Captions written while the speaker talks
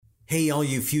Hey, all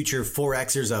you future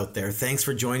Forexers out there, thanks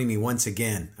for joining me once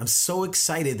again. I'm so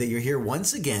excited that you're here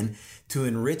once again to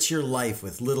enrich your life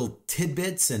with little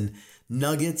tidbits and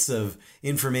nuggets of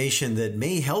information that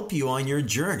may help you on your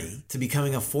journey to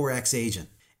becoming a Forex agent.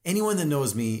 Anyone that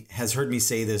knows me has heard me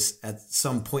say this at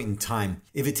some point in time.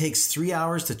 If it takes 3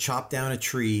 hours to chop down a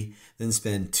tree, then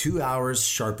spend 2 hours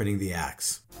sharpening the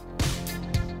axe.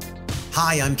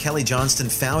 Hi, I'm Kelly Johnston,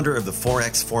 founder of the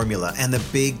Forex Formula, and the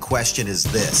big question is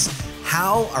this: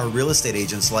 how are real estate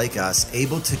agents like us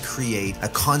able to create a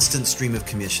constant stream of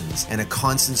commissions and a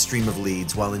constant stream of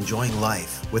leads while enjoying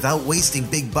life, without wasting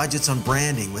big budgets on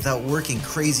branding, without working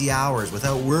crazy hours,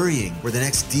 without worrying where the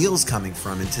next deal's coming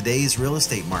from in today's real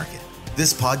estate market?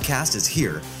 This podcast is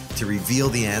here to reveal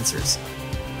the answers.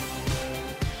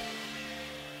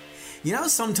 You know,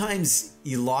 sometimes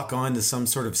you lock on to some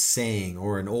sort of saying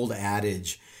or an old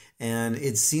adage, and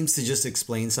it seems to just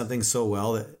explain something so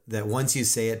well that once you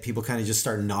say it, people kind of just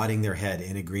start nodding their head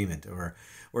in agreement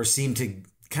or seem to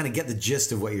kind of get the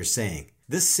gist of what you're saying.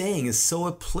 This saying is so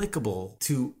applicable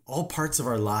to all parts of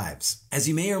our lives. As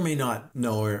you may or may not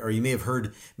know, or you may have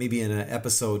heard maybe in an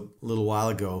episode a little while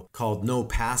ago called No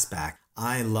Pass Back,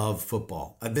 I love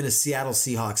football. I've been a Seattle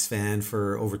Seahawks fan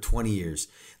for over 20 years.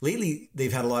 Lately,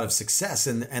 they've had a lot of success,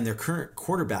 and their current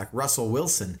quarterback, Russell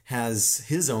Wilson, has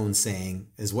his own saying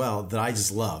as well that I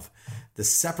just love. The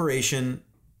separation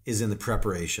is in the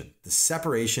preparation. The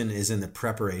separation is in the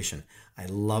preparation. I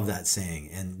love that saying,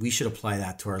 and we should apply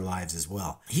that to our lives as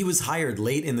well. He was hired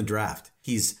late in the draft.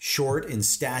 He's short in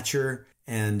stature,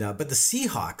 but the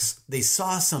Seahawks, they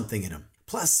saw something in him.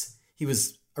 Plus, he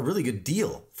was a really good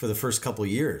deal for the first couple of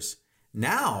years.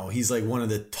 Now he's like one of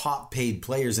the top paid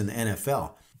players in the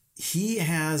NFL. He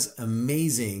has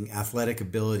amazing athletic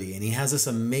ability, and he has this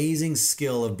amazing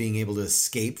skill of being able to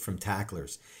escape from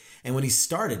tacklers. And when he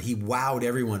started, he wowed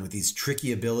everyone with these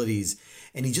tricky abilities,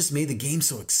 and he just made the game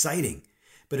so exciting.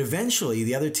 But eventually,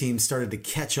 the other teams started to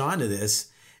catch on to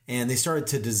this, and they started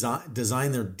to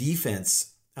design their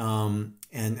defense, and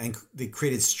they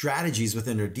created strategies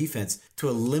within their defense to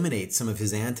eliminate some of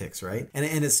his antics, right?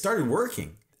 And it started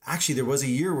working. Actually, there was a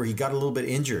year where he got a little bit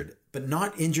injured, but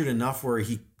not injured enough where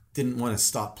he didn't want to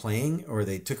stop playing or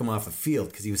they took him off the field,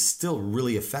 because he was still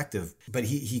really effective, but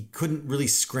he couldn't really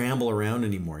scramble around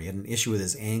anymore. He had an issue with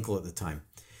his ankle at the time.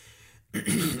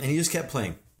 And he just kept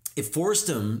playing. It forced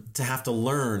him to have to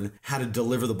learn how to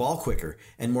deliver the ball quicker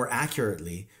and more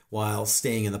accurately while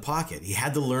staying in the pocket. He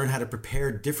had to learn how to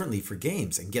prepare differently for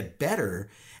games and get better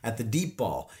at the deep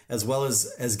ball, as well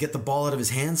as get the ball out of his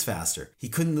hands faster. He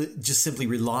couldn't just simply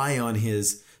rely on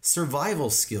his survival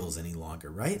skills any longer,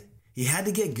 right? He had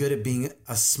to get good at being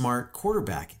a smart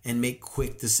quarterback and make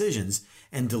quick decisions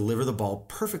and deliver the ball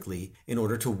perfectly in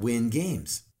order to win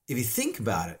games. If you think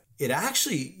about it, it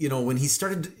actually, when he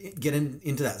started getting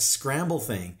into that scramble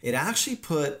thing, it actually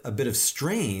put a bit of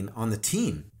strain on the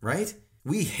team, right?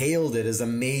 We hailed it as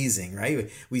amazing,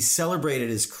 right? We celebrated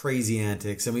his crazy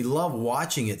antics, and we love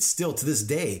watching it still to this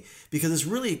day because it's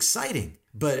really exciting.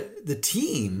 But the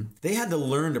team, they had to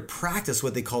learn to practice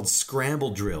what they called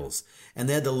scramble drills, and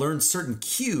they had to learn certain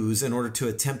cues in order to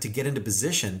attempt to get into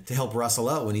position to help Russell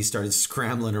out when he started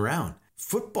scrambling around.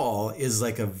 Football is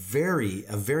like a very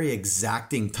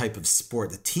exacting type of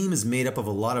sport. The team is made up of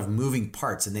a lot of moving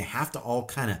parts, and they have to all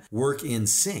kind of work in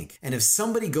sync. And if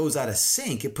somebody goes out of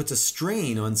sync, it puts a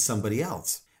strain on somebody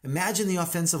else. Imagine the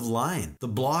offensive line, the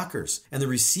blockers, and the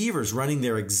receivers running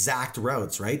their exact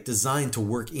routes, right? Designed to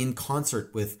work in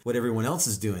concert with what everyone else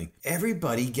is doing.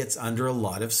 Everybody gets under a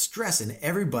lot of stress, and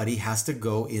everybody has to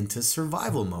go into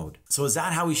survival mode. So is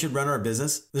that how we should run our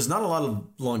business? There's not a lot of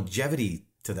longevity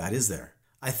to that, is there?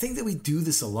 I think that we do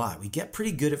this a lot. We get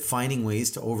pretty good at finding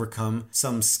ways to overcome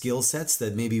some skill sets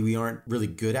that maybe we aren't really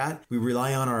good at. We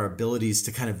rely on our abilities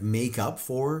to kind of make up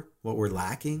for what we're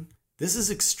lacking. This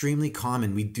is extremely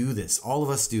common. We do this. All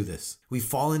of us do this. We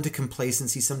fall into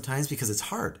complacency sometimes because it's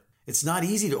hard. It's not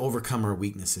easy to overcome our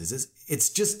weaknesses. It's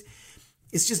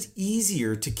just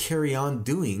easier to carry on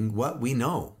doing what we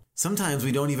know. Sometimes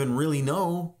we don't even really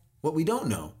know what we don't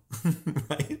know,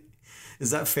 right? Is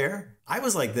that fair? I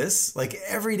was like this. Like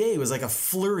every day was like a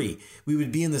flurry. We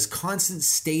would be in this constant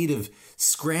state of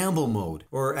scramble mode,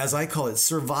 or as I call it,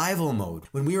 survival mode.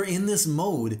 When we are in this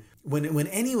mode, when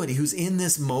anybody who's in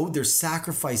this mode, they're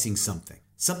sacrificing something.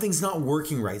 Something's not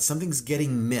working right. Something's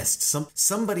getting missed.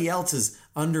 Somebody else is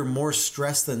under more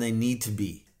stress than they need to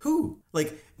be. Who?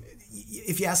 Like,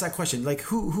 if you ask that question, like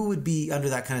who would be under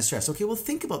that kind of stress? Okay, well,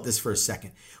 think about this for a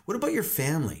second. What about your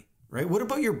family? right? What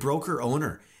about your broker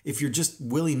owner? If you're just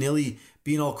willy-nilly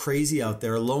being all crazy out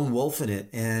there, a lone wolf in it,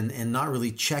 and not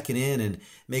really checking in and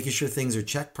making sure things are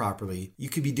checked properly, you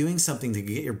could be doing something to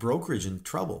get your brokerage in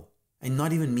trouble and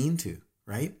not even mean to,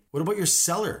 right? What about your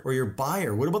seller or your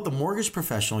buyer? What about the mortgage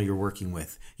professional you're working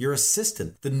with, your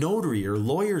assistant, the notary or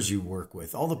lawyers you work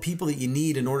with, all the people that you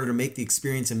need in order to make the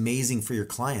experience amazing for your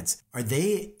clients? Are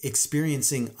they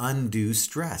experiencing undue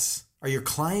stress? Are your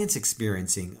clients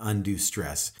experiencing undue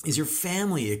stress? Is your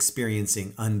family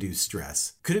experiencing undue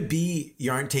stress? Could it be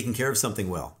you aren't taking care of something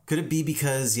well? Could it be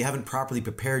because you haven't properly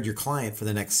prepared your client for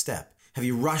the next step? Have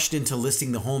you rushed into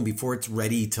listing the home before it's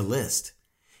ready to list?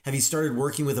 Have you started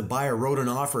working with a buyer, wrote an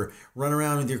offer, run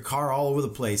around with your car all over the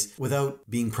place without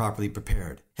being properly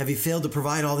prepared? Have you failed to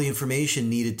provide all the information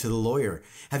needed to the lawyer?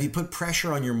 Have you put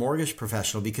pressure on your mortgage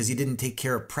professional because you didn't take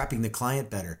care of prepping the client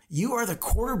better? You are the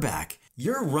quarterback.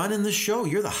 You're running the show.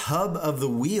 You're the hub of the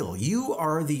wheel. You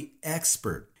are the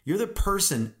expert. You're the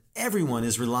person everyone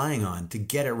is relying on to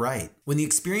get it right. When the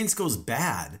experience goes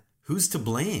bad, who's to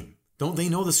blame? Don't they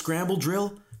know the scramble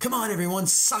drill? Come on, everyone,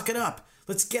 suck it up.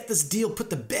 Let's get this deal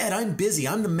put to bed. I'm busy.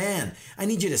 I'm the man. I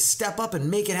need you to step up and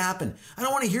make it happen. I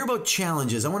don't want to hear about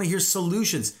challenges. I want to hear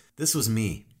solutions. This was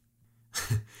me.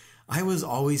 I was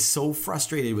always so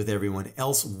frustrated with everyone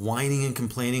else whining and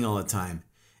complaining all the time.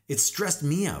 It stressed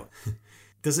me out.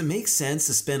 Does it make sense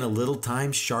to spend a little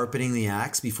time sharpening the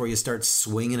axe before you start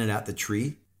swinging it at the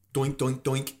tree? Doink, doink,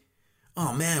 doink.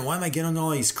 Oh man, why am I getting all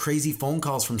these crazy phone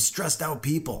calls from stressed out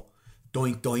people?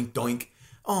 Doink, doink, doink.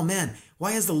 Oh man,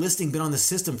 why has the listing been on the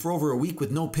system for over a week with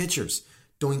no pictures?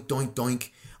 Doink, doink, doink.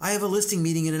 I have a listing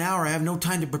meeting in an hour. I have no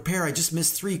time to prepare. I just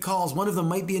missed 3 calls. One of them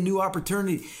might be a new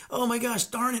opportunity. Oh my gosh,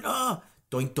 darn it. Oh,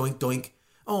 doink, doink, doink.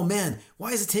 Oh man,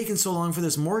 why is it taking so long for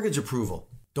this mortgage approval?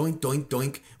 Doink, doink,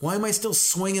 doink. Why am I still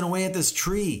swinging away at this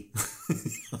tree?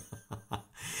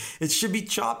 It should be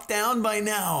chopped down by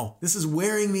now. This is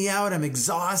wearing me out. I'm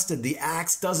exhausted. The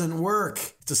axe doesn't work.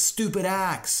 It's a stupid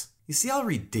axe. You see how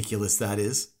ridiculous that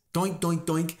is? Doink, doink,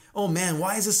 doink. Oh man,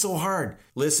 why is this so hard?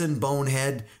 Listen,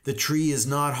 bonehead, the tree is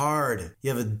not hard.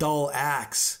 You have a dull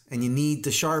axe and you need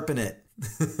to sharpen it.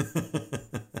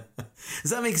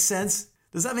 Does that make sense?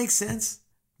 Does that make sense?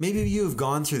 Maybe you have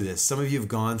gone through this. Some of you have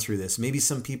gone through this. Maybe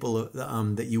some people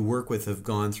that you work with have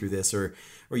gone through this, or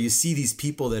you see these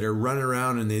people that are running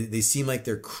around and they seem like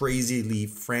they're crazily,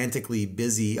 frantically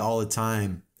busy all the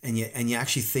time. And you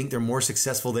actually think they're more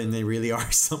successful than they really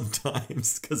are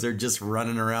sometimes because they're just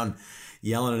running around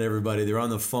yelling at everybody. They're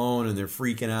on the phone and they're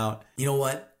freaking out. You know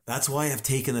what? That's why I've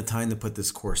taken the time to put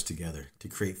this course together to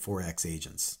create 4X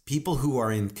agents. People who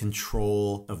are in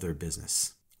control of their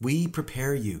business. We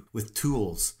prepare you with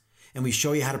tools and we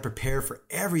show you how to prepare for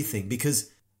everything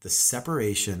because the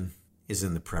separation is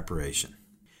in the preparation.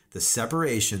 The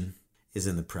separation is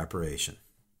in the preparation.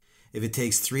 If it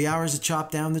takes 3 hours to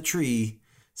chop down the tree,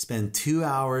 spend 2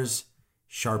 hours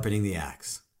sharpening the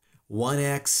axe.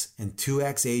 1X and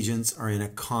 2X agents are in a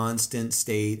constant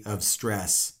state of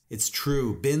stress. It's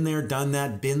true. Been there, done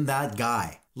that, been that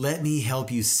guy. Let me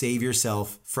help you save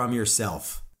yourself from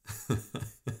yourself.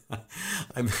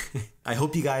 I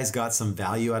hope you guys got some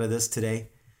value out of this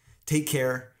today. Take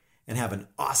care and have an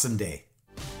awesome day.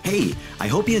 Hey, I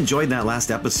hope you enjoyed that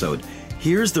last episode.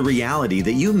 Here's the reality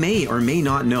that you may or may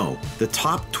not know. The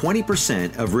top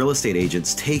 20% of real estate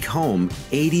agents take home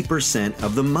 80%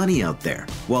 of the money out there,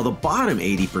 while the bottom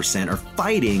 80% are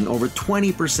fighting over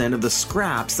 20% of the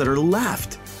scraps that are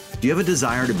left. Do you have a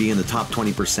desire to be in the top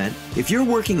 20%? If you're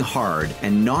working hard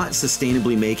and not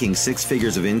sustainably making 6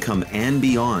 figures of income and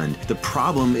beyond, the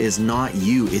problem is not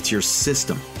you, it's your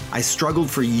system. I struggled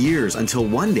for years until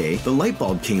one day the light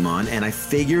bulb came on and I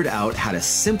figured out how to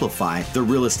simplify the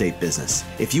real estate business.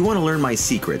 If you want to learn my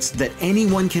secrets that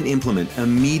anyone can implement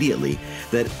immediately,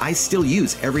 that I still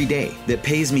use every day, that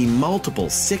pays me multiple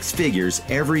 6 figures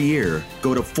every year,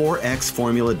 go to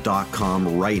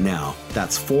 4xformula.com right now.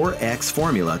 That's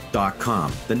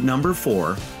 4xformula.com. The number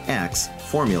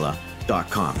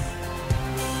 4xformula.com.